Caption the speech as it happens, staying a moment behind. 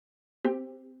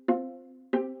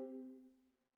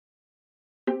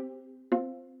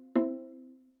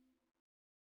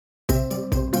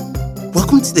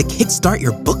Welcome to the Kickstart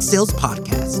Your Book Sales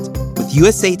podcast with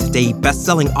USA Today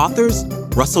bestselling authors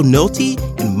Russell Nohelty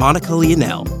and Monica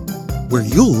Leonel, where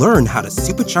you'll learn how to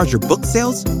supercharge your book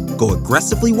sales, go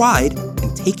aggressively wide,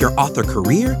 and take your author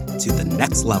career to the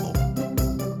next level.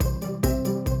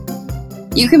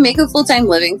 You can make a full-time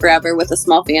living forever with a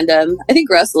small fandom. I think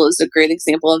Russell is a great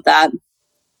example of that.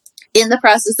 In the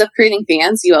process of creating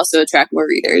fans, you also attract more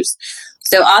readers.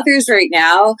 So authors right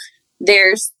now,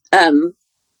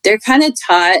 they're kind of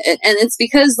taught, and it's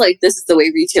because this is the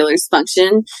way retailers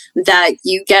function, that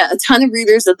you get a ton of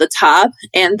readers at the top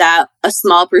and that a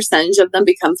small percentage of them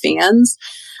become fans.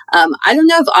 I don't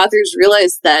know if authors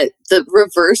realize that the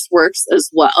reverse works as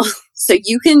well. So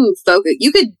you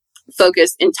could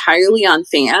focus entirely on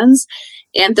fans,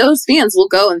 and those fans will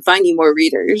go and find you more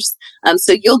readers.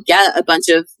 So you'll get a bunch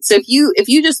of, so if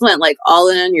you just went all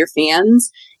in on your fans,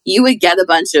 you would get a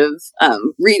bunch of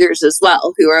readers as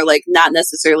well who are not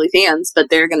necessarily fans, but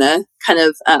they're going to kind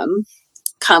of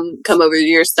come over to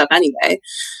your stuff anyway.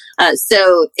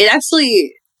 So it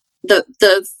actually,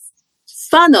 the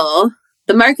funnel,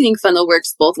 the marketing funnel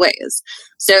works both ways.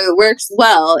 So it works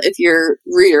well if you're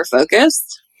reader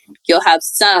focused. You'll have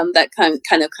some that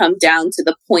kind of come down to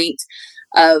the point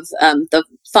of the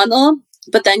funnel,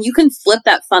 but then you can flip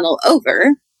that funnel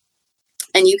over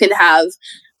and you can have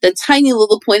the tiny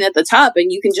little point at the top,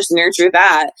 and you can just nurture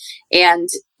that, and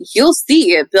you'll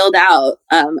see it build out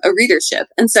a readership.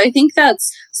 And so I think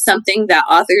that's something that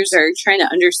authors are trying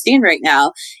to understand right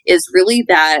now, is really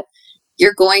that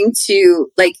you're going to,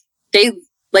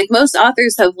 most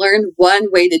authors have learned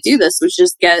one way to do this, which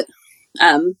is get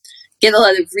a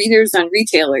lot of readers on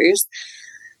retailers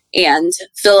and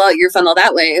fill out your funnel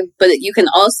that way. But you can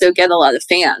also get a lot of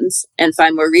fans and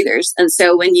find more readers. And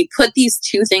so when you put these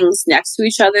two things next to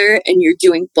each other and you're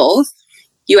doing both,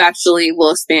 you actually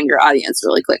will expand your audience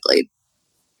really quickly.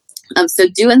 So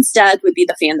do instead would be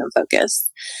the fandom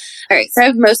focus. All right, so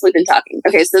I've mostly been talking.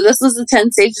 Okay, so this was the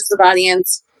 10 stages of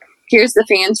audience. Here's the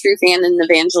fan, true fan, and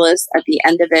evangelist at the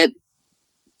end of it.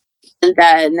 And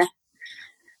then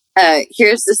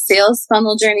here's the sales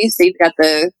funnel journey. So you've got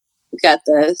the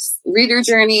reader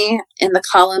journey in the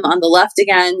column on the left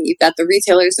again. You've got the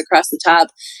retailers across the top.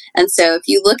 And so if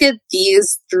you look at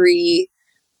these three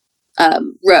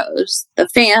rows, the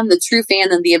fan, the true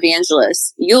fan, and the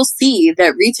evangelist, you'll see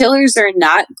that retailers are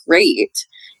not great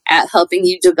at helping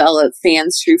you develop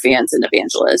fans, true fans, and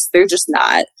evangelists. They're just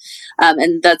not.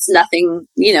 And that's nothing,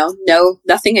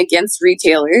 nothing against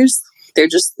retailers.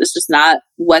 It's just not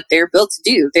what they're built to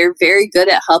do. They're very good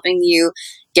at helping you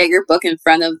get your book in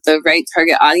front of the right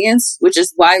target audience, which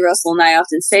is why Russell and I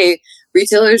often say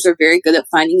retailers are very good at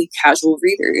finding you casual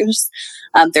readers.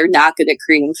 They're not good at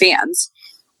creating fans.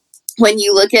 When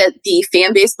you look at the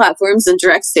fan-based platforms and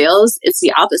direct sales, it's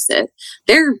the opposite.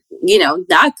 They're,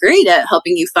 not great at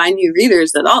helping you find new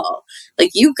readers at all.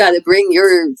 You've got to bring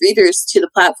your readers to the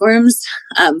platforms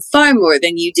far more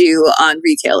than you do on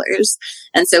retailers.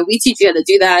 And so we teach you how to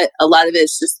do that. A lot of it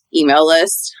is just email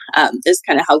list is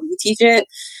kind of how we teach it.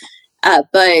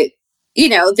 But,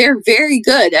 they're very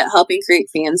good at helping create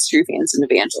fans, true fans, and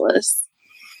evangelists.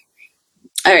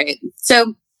 All right.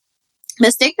 So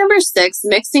mistake number 6,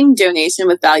 mixing donation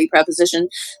with value proposition.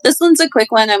 This one's a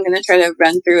quick one. I'm going to try to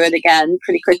run through it again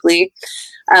pretty quickly.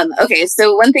 Okay,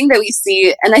 so one thing that we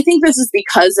see, and I think this is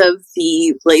because of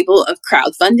the label of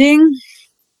crowdfunding,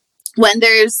 when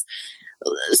there's,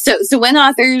 so when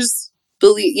authors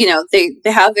believe, they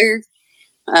have their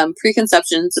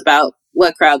preconceptions about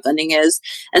what crowdfunding is.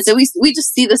 And so we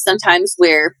just see this sometimes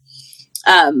where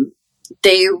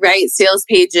they write sales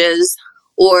pages,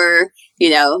 or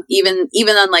even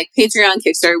on Patreon,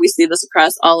 Kickstarter, we see this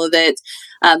across all of it.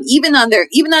 Even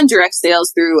on direct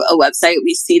sales through a website,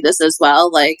 we see this as well.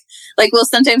 We'll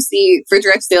sometimes see, for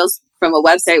direct sales from a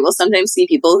website, we'll sometimes see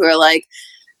people who are like,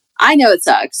 I know it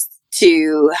sucks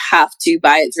to have to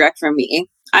buy it direct from me.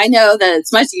 I know that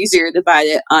it's much easier to buy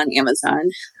it on Amazon.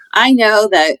 I know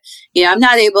that, I'm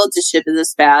not able to ship it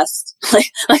as fast.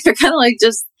 They're kind of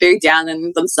just very down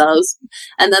on themselves.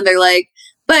 And then they're like,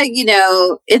 but,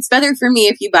 it's better for me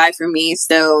if you buy from me.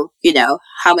 So,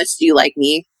 how much do you like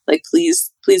me?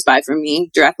 Please buy from me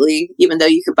directly, even though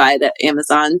you could buy it at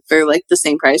Amazon for the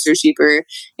same price or cheaper,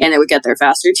 and it would get there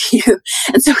faster to you.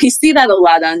 And so we see that a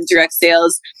lot on direct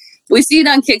sales. We see it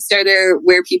on Kickstarter,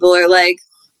 where people are like,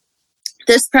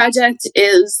 this project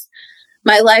is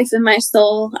my life and my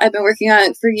soul. I've been working on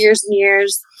it for years and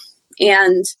years,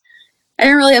 and I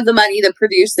don't really have the money to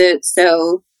produce it.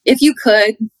 So if you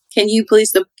could, can you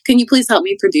please help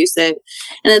me produce it?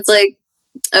 And it's like,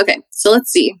 okay, so let's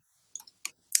see.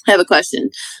 I have a question.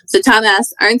 So Tom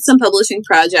asks, aren't some publishing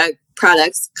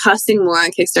products costing more on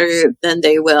Kickstarter than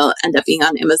they will end up being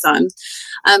on Amazon.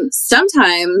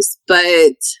 Sometimes,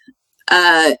 but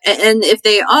and if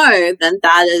they are, then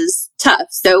that is tough.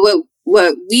 So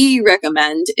what we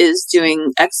recommend is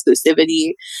doing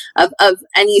exclusivity of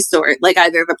any sort. Like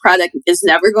either the product is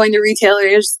never going to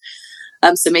retailers,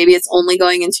 so maybe it's only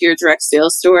going into your direct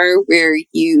sales store where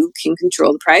you can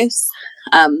control the price.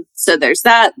 So there's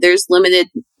that. There's limited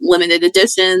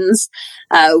editions.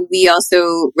 We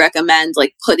also recommend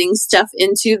like putting stuff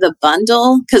into the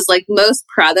bundle, because like most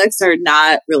products are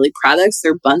not really products,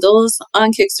 they're bundles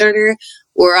on Kickstarter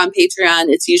or on Patreon.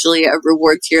 It's usually a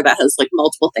reward tier that has like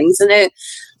multiple things in it.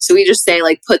 So we just say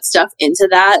like put stuff into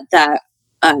that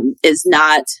is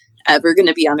not ever going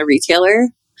to be on a retailer.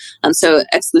 So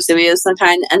exclusivity of some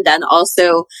kind. And then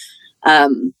also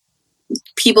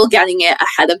people getting it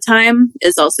ahead of time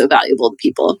is also valuable to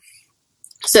people.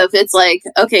 So if it's like,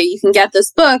 okay, you can get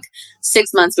this book 6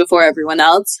 months before everyone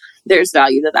else, there's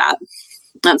value to that.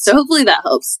 So hopefully that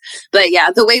helps. But yeah,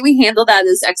 the way we handle that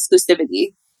is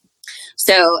exclusivity.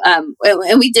 So,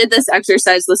 and we did this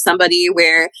exercise with somebody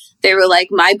where they were like,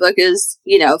 my book is,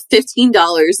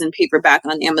 $15 in paperback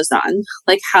on Amazon.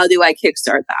 Like, how do I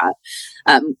kickstart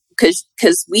that?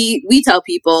 Because we tell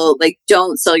people, like,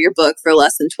 don't sell your book for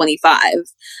less than 25.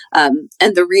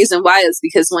 And the reason why is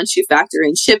because once you factor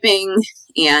in shipping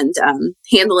and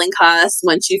handling costs,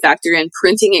 once you factor in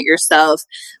printing it yourself,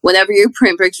 whenever you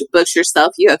print books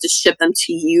yourself, you have to ship them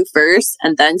to you first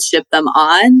and then ship them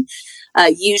on.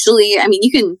 Usually, I mean,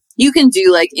 you can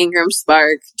do like Ingram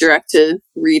Spark direct to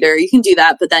reader. You can do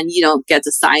that, but then you don't get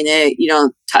to sign it. You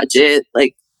don't touch it.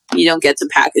 Like, you don't get to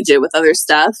package it with other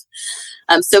stuff.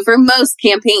 So for most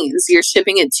campaigns, you're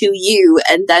shipping it to you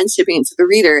and then shipping it to the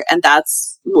reader, and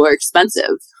that's more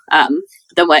expensive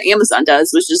than what Amazon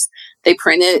does, which is they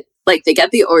print it, like they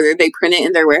get the order, they print it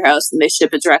in their warehouse, and they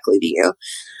ship it directly to you.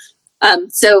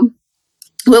 So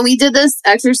when we did this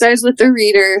exercise with the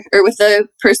reader or with the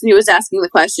person who was asking the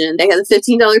question, they had a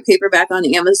 $15 paperback on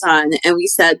Amazon, and we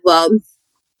said, well,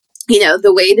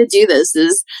 the way to do this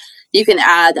is you can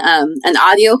add an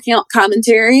audio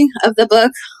commentary of the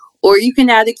book, or you can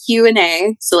add a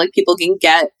Q&A. So like people can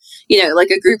get,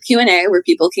 like a group Q&A where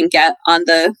people can get on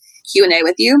the Q&A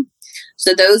with you.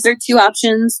 So those are two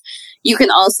options. You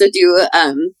can also do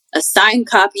a signed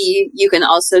copy. You can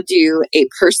also do a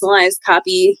personalized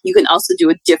copy. You can also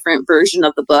do a different version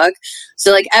of the book.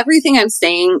 So like everything I'm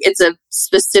saying, it's a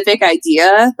specific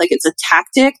idea, like it's a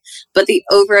tactic, but the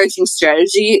overarching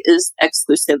strategy is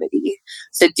exclusivity.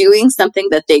 So doing something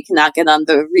that they cannot get on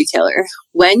the retailer.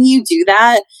 When you do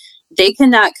that, they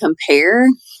cannot compare.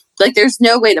 Like there's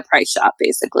no way to price shop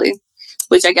basically,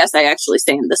 which I guess I actually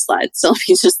say in this slide. So let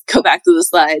me just go back to the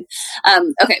slide.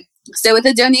 Okay. So with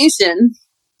a donation,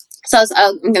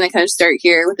 I'm going to kind of start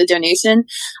here with the donation.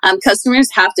 Customers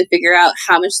have to figure out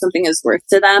how much something is worth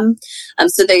to them.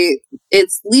 So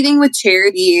it's leading with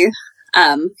charity.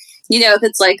 If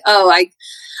it's like, oh,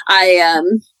 I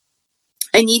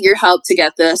need your help to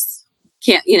get this,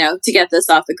 to get this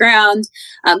off the ground.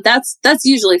 That's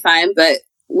usually fine. But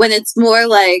when it's more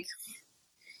like,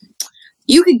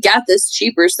 you could get this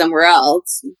cheaper somewhere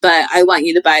else, but I want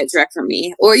you to buy it direct from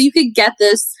me. Or you could get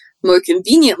this more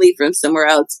conveniently from somewhere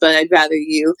else, but I'd rather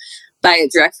you buy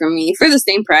it direct from me for the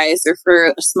same price or for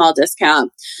a small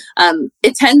discount.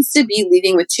 It tends to be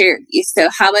leading with charity. So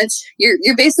how much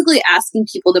you're basically asking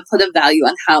people to put a value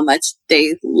on how much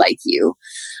they like you.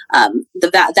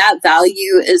 That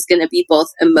value is going to be both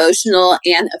emotional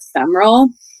and ephemeral.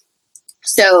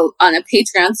 So on a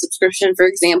Patreon subscription, for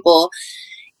example,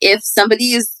 if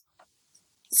somebody is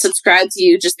subscribed to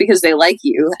you just because they like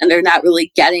you and they're not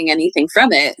really getting anything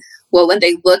from it, well, when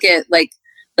they look at like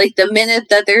the minute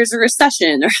that there's a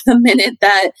recession or the minute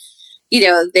that,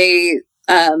 they,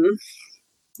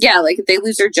 like if they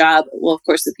lose their job, well, of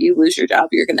course, if you lose your job,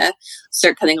 you're going to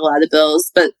start cutting a lot of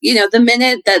bills. But, the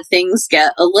minute that things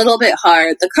get a little bit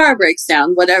hard, the car breaks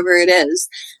down, whatever it is,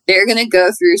 they're going to go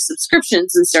through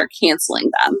subscriptions and start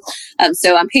canceling them.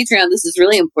 So on Patreon, this is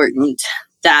really important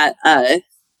that,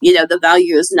 the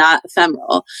value is not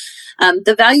ephemeral.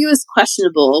 The value is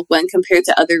questionable when compared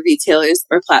to other retailers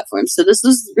or platforms. So this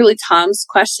was really Tom's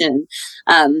question,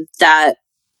 that,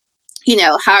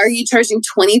 how are you charging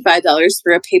 $25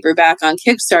 for a paperback on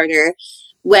Kickstarter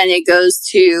when it goes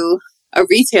to a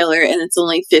retailer and it's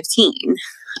only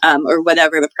 $15, or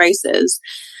whatever the price is?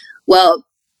 Well,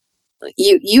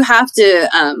 you have to,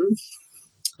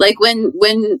 like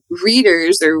when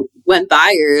readers or when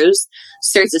buyers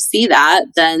start to see that,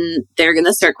 then they're going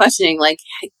to start questioning, like,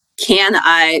 can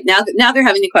I, now they're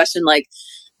having to question, like,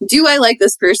 do I like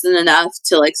this person enough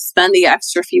to like spend the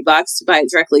extra few bucks to buy it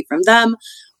directly from them?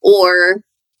 Or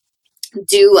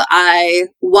do I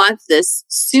want this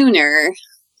sooner?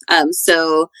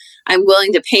 So I'm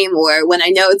willing to pay more when I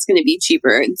know it's going to be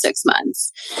cheaper in 6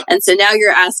 months. And so now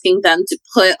you're asking them to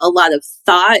put a lot of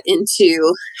thought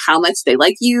into how much they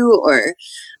like you or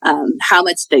how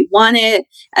much they want it.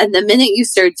 And the minute you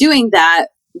start doing that,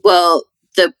 well,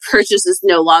 the purchase is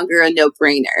no longer a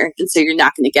no-brainer. And so you're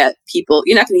not going to get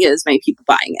as many people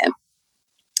buying it.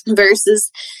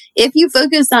 Versus if you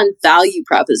focus on value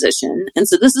proposition. And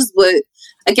so this is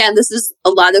a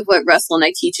lot of what Russell and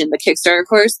I teach in the Kickstarter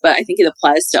course, but I think it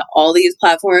applies to all these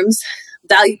platforms.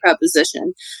 Value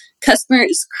proposition. Customer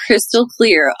is crystal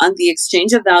clear on the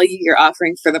exchange of value you're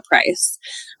offering for the price.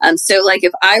 So like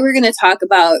if I were going to talk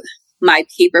about my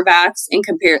paperbacks and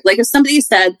compare, like if somebody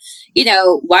said,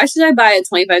 why should I buy a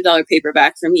 $25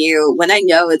 paperback from you when I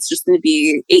know it's just going to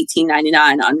be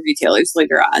 $18.99 on retailers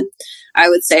later on? I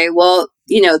would say, well,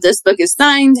 this book is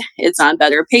signed, it's on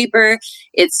better paper,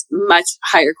 it's much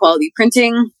higher quality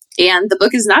printing, and the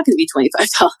book is not going to be $25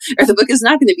 or the book is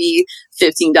not going to be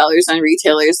 $15 on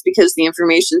retailers because the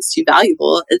information is too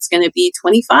valuable. It's going to be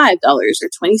 $25 or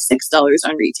 $26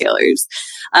 on retailers.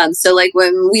 So like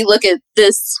when we look at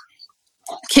this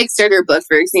Kickstarter book,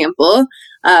 for example,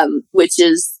 which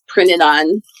is printed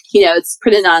on, it's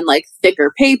printed on like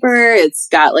thicker paper. It's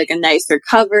got like a nicer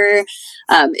cover.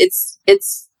 It's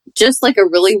just like a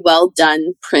really well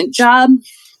done print job.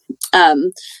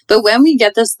 But when we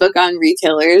get this book on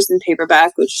retailers and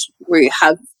paperback, which we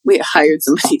hired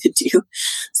somebody to do,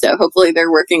 so hopefully they're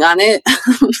working on it.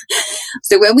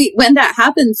 So when that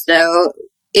happens though,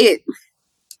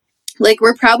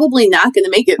 we're probably not going to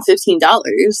make it $15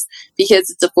 because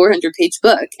it's a 400-page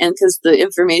book. And because the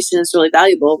information is really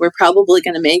valuable, we're probably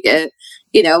going to make it,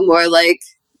 more like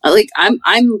I'm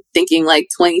thinking like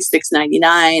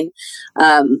 $26.99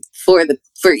 for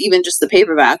even just the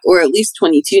paperback, or at least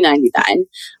 $22.99.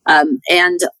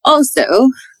 And also,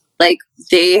 like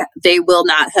they will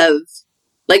not have.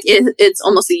 Like it's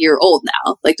almost a year old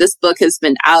now. Like this book has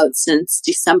been out since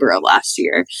December of last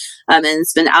year. And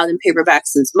it's been out in paperback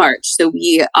since March. So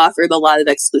we offered a lot of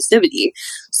exclusivity.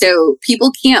 So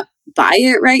people can't buy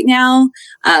it right now.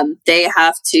 They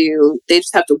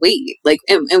just have to wait. Like,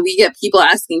 and we get people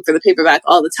asking for the paperback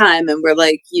all the time. And we're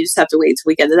like, you just have to wait till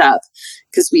we get it up.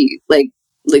 Cause we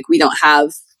don't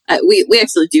have, we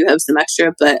actually do have some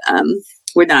extra, but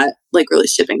we're not like really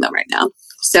shipping them right now.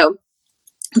 So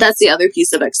that's the other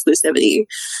piece of exclusivity.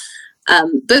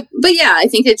 But yeah, I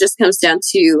think it just comes down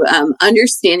to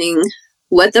understanding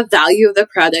what the value of the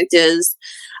product is.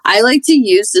 I like to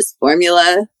use this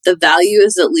formula. The value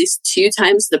is at least 2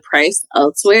 times the price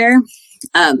elsewhere.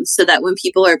 So that when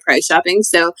people are price shopping,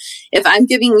 so if I'm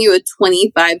giving you a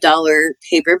 $25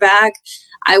 paperback,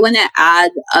 I want to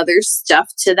add other stuff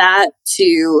to that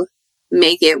to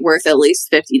make it worth at least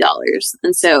 $50.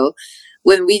 And so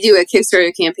when we do a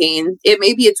Kickstarter campaign, it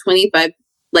may be a 25,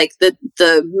 like the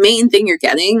main thing you're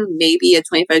getting may be a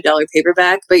 $25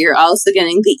 paperback, but you're also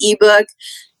getting the ebook.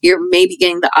 You're maybe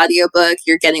getting the audiobook.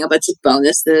 You're getting a bunch of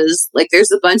bonuses. Like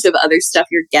there's a bunch of other stuff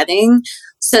you're getting.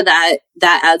 So that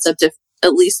adds up to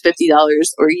at least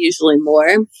 $50 or usually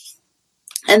more.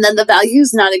 And then the value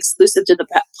is not exclusive to the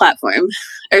platform.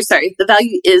 Or sorry, the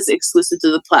value is exclusive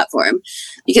to the platform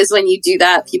because when you do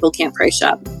that, people can't price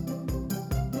shop.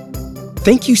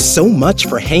 Thank you so much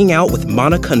for hanging out with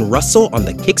Monica and Russell on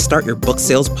the Kickstart Your Book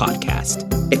Sales podcast.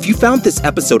 If you found this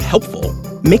episode helpful,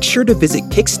 make sure to visit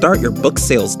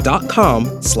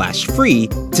kickstartyourbooksales.com/free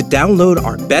to download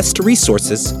our best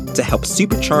resources to help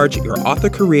supercharge your author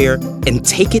career and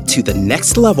take it to the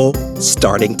next level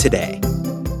starting today.